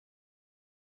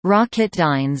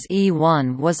Rocketdyne's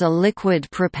E-1 was a liquid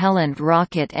propellant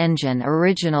rocket engine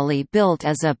originally built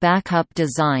as a backup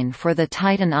design for the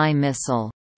Titan I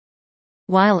missile.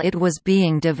 While it was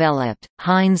being developed,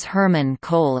 Heinz Hermann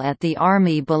Kohl at the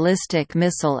Army Ballistic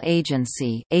Missile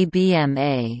Agency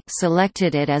 (ABMA)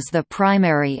 selected it as the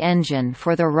primary engine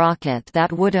for the rocket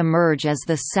that would emerge as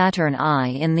the Saturn I.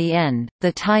 In the end,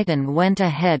 the Titan went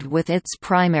ahead with its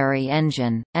primary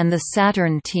engine, and the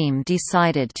Saturn team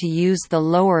decided to use the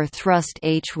lower thrust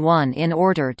E-1 in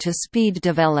order to speed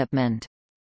development.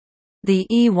 The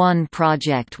E-1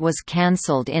 project was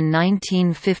cancelled in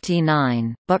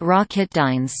 1959, but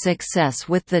Rocketdyne's success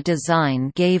with the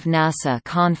design gave NASA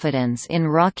confidence in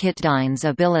Rocketdyne's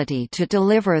ability to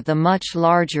deliver the much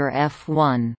larger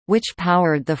F-1, which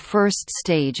powered the first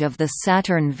stage of the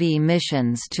Saturn V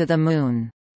missions to the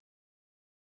Moon.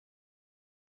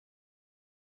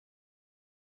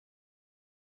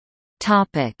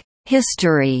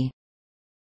 History.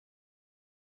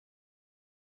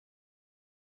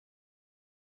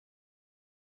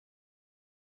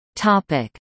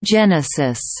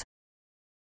 Genesis.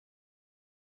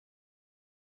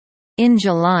 In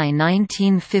July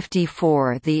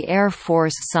 1954, the Air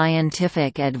Force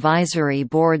Scientific Advisory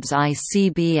Board's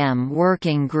ICBM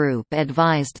Working Group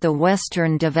advised the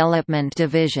Western Development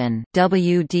Division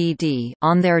 (WDD)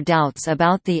 on their doubts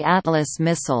about the Atlas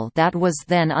missile that was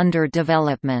then under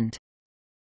development.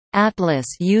 Atlas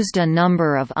used a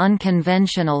number of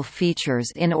unconventional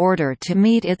features in order to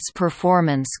meet its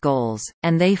performance goals,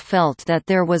 and they felt that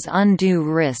there was undue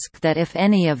risk that if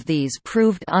any of these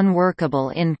proved unworkable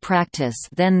in practice,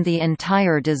 then the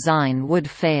entire design would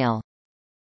fail.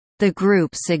 The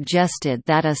group suggested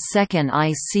that a second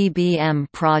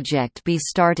ICBM project be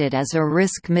started as a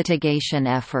risk mitigation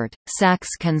effort. SAC's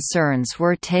concerns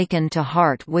were taken to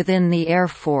heart within the Air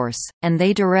Force, and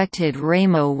they directed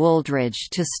Ramo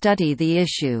Wooldridge to study the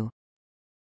issue.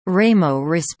 Ramo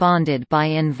responded by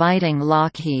inviting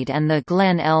Lockheed and the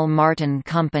Glenn L. Martin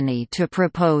Company to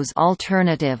propose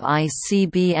alternative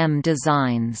ICBM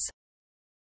designs.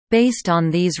 Based on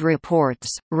these reports,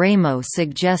 Ramo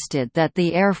suggested that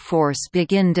the Air Force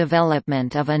begin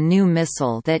development of a new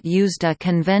missile that used a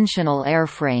conventional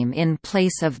airframe in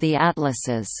place of the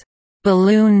Atlas's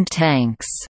balloon tanks,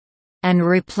 and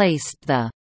replaced the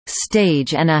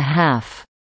stage and a half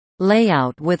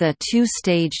layout with a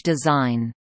two-stage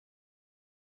design.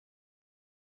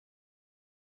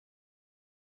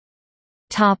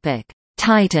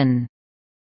 Titan.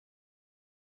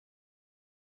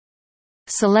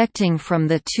 Selecting from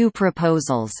the two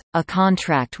proposals, a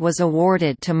contract was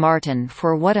awarded to Martin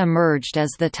for what emerged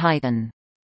as the Titan.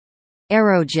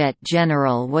 Aerojet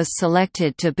General was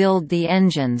selected to build the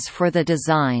engines for the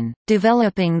design,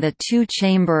 developing the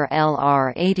two-chamber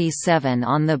LR-87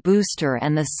 on the booster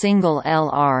and the single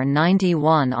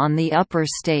LR-91 on the upper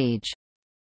stage.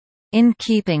 In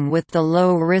keeping with the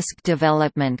low-risk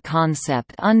development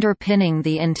concept underpinning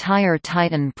the entire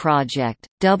Titan project,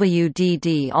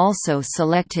 WDD also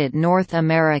selected North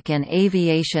American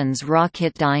Aviation's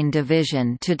Rocketdyne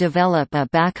division to develop a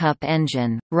backup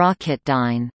engine.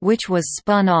 Rocketdyne, which was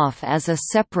spun off as a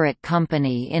separate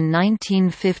company in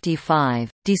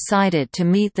 1955, decided to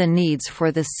meet the needs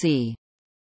for the C.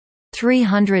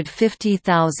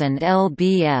 350,000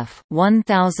 lbf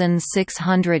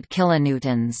 1,600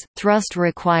 kilonewtons thrust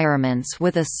requirements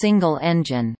with a single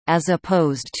engine, as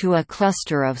opposed to a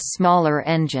cluster of smaller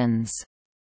engines.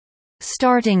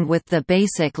 Starting with the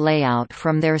basic layout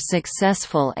from their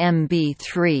successful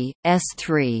MB-3,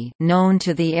 S-3 known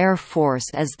to the Air Force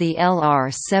as the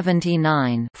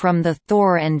LR-79 from the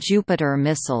Thor and Jupiter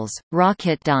missiles,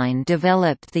 Rocketdyne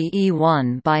developed the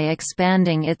E-1 by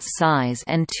expanding its size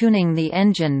and tuning the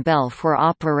engine bell for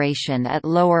operation at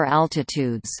lower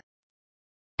altitudes.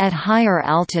 At higher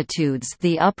altitudes,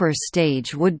 the upper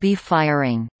stage would be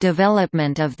firing.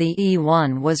 Development of the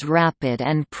E-1 was rapid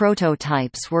and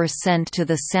prototypes were sent to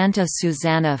the Santa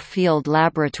Susana Field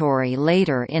Laboratory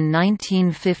later in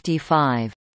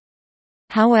 1955.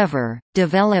 However,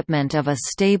 development of a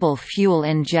stable fuel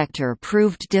injector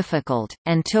proved difficult,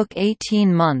 and took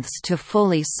 18 months to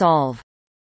fully solve.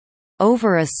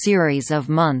 Over a series of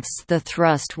months the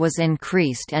thrust was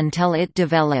increased until it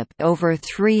developed over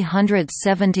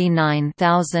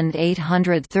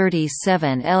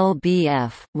 379,837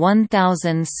 lbf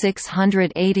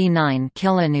 1,689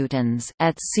 kilonewtons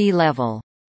at sea level.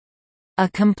 A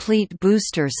complete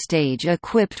booster stage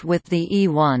equipped with the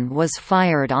E-1 was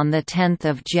fired on 10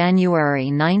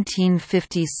 January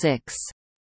 1956.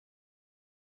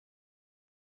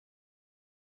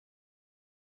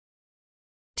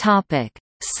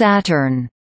 Saturn.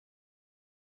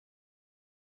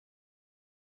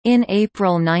 In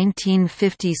April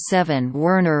 1957,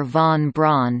 Werner von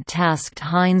Braun tasked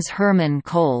Heinz Hermann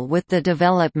Kohl with the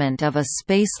development of a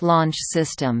space launch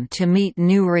system to meet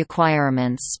new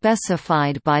requirements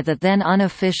specified by the then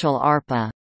unofficial ARPA.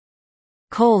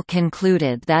 Kohl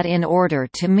concluded that in order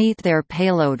to meet their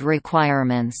payload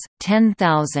requirements,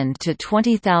 10,000 to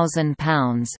 20,000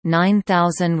 pounds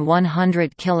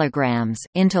 (9,100 kilograms)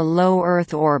 into low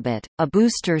Earth orbit, a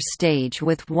booster stage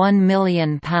with 1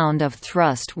 million pound of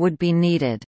thrust would be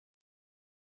needed.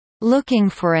 Looking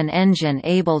for an engine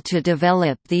able to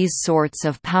develop these sorts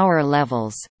of power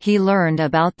levels, he learned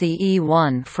about the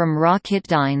E-1 from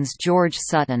Rocketdyne's George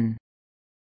Sutton.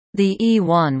 The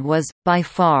E-1 was, by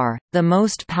far, the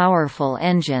most powerful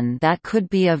engine that could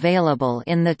be available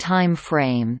in the time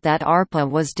frame that ARPA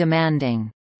was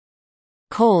demanding.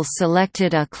 Kohl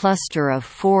selected a cluster of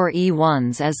 4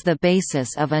 E-1s as the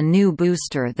basis of a new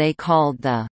booster they called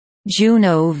the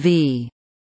Juno V.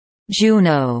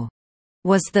 Juno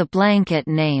was the blanket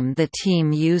name the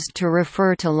team used to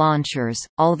refer to launchers,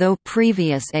 although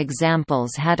previous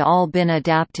examples had all been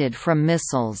adapted from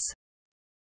missiles.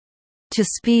 To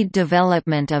speed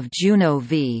development of Juno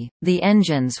V, the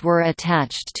engines were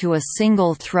attached to a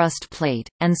single thrust plate,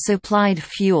 and supplied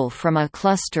fuel from a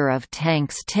cluster of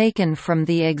tanks taken from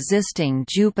the existing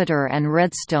Jupiter and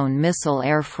Redstone missile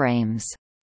airframes.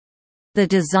 The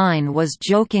design was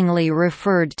jokingly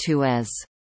referred to as,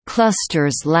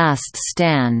 "Cluster's Last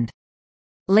Stand."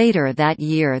 Later that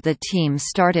year the team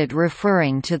started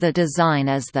referring to the design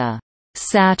as the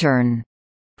Saturn,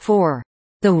 for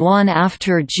the one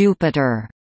after Jupiter,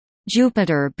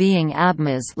 Jupiter being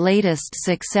ABMA's latest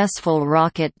successful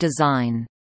rocket design.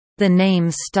 The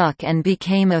name stuck and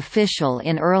became official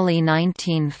in early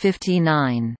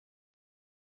 1959.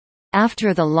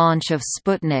 After the launch of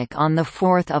Sputnik on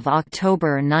 4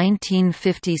 October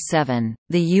 1957,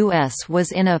 the U.S.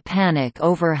 was in a panic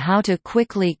over how to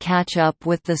quickly catch up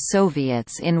with the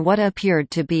Soviets in what appeared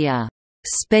to be a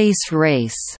space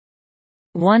race.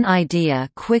 One idea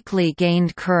quickly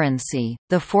gained currency,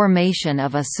 the formation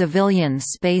of a civilian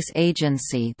space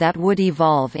agency that would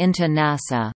evolve into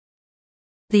NASA.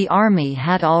 The Army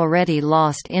had already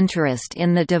lost interest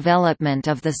in the development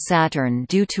of the Saturn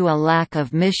due to a lack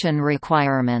of mission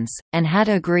requirements, and had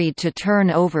agreed to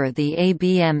turn over the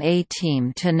ABMA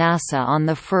team to NASA on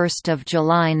 1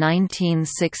 July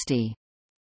 1960.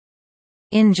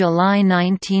 In July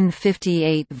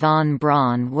 1958 von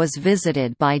Braun was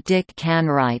visited by Dick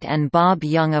Canwright and Bob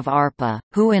Young of ARPA,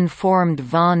 who informed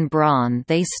von Braun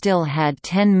they still had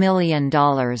 $10 million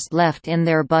left in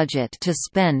their budget to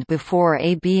spend before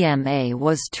ABMA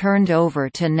was turned over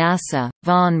to NASA.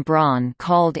 Von Braun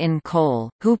called in Kohl,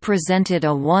 who presented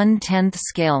a 1/10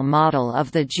 scale model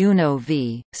of the Juno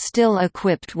V, still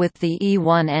equipped with the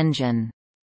E-1 engine.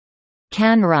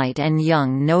 Canwright and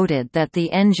Young noted that the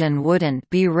engine wouldn't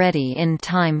be ready in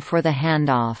time for the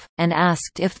handoff, and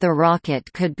asked if the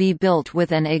rocket could be built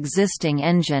with an existing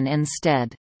engine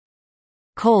instead.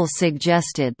 Kohl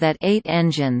suggested that 8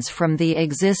 engines from the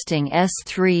existing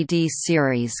S-3D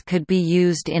series could be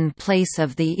used in place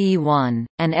of the E-1,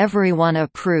 and everyone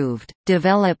approved.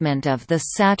 Development of the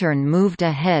Saturn moved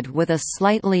ahead with a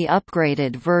slightly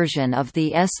upgraded version of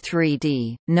the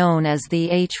S-3D, known as the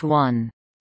H-1.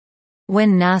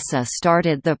 When NASA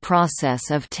started the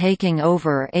process of taking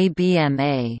over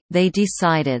ABMA, they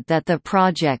decided that the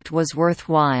project was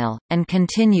worthwhile, and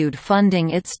continued funding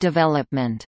its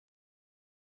development.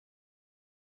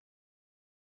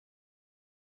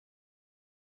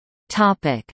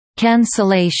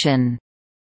 Cancellation.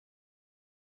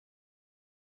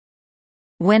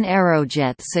 When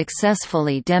Aerojet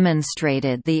successfully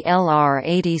demonstrated the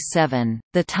LR-87,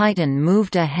 the Titan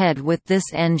moved ahead with this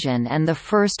engine and the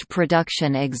first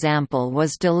production example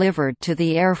was delivered to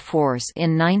the Air Force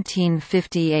in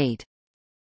 1958.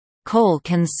 Kohl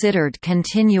considered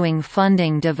continuing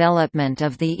funding development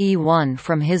of the E-1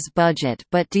 from his budget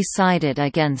but decided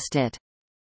against it.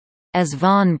 As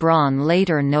von Braun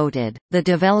later noted, the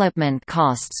development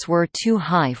costs were too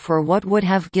high for what would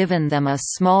have given them a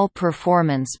small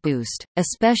performance boost,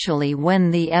 especially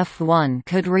when the F-1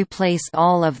 could replace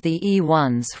all of the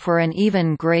E-1s for an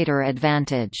even greater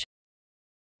advantage.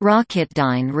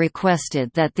 Rocketdyne requested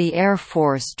that the Air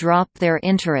Force drop their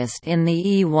interest in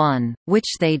the E-1,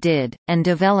 which they did, and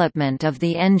development of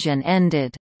the engine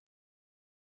ended.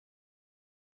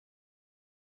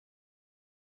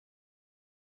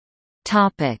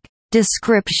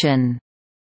 Description.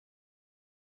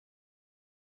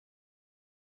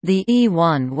 The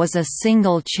E-1 was a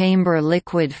single-chamber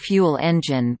liquid fuel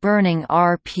engine burning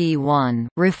RP-1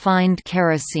 refined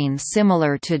kerosene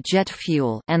similar to jet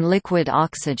fuel and liquid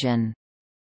oxygen.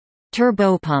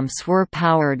 Turbopumps were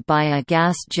powered by a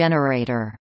gas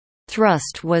generator.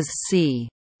 Thrust was c.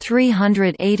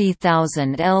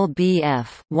 380,000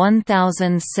 lbf,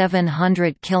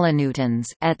 1,700 kilonewtons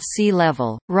at sea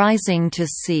level, rising to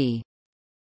c.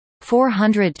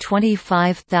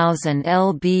 425,000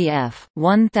 lbf,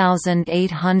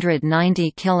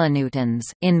 1,890 kilonewtons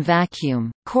in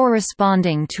vacuum,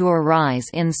 corresponding to a rise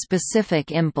in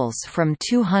specific impulse from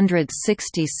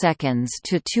 260 seconds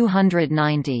to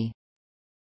 290.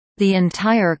 The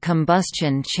entire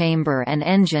combustion chamber and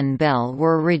engine bell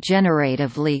were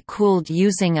regeneratively cooled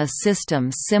using a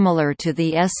system similar to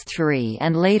the S3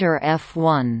 and later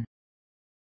F1.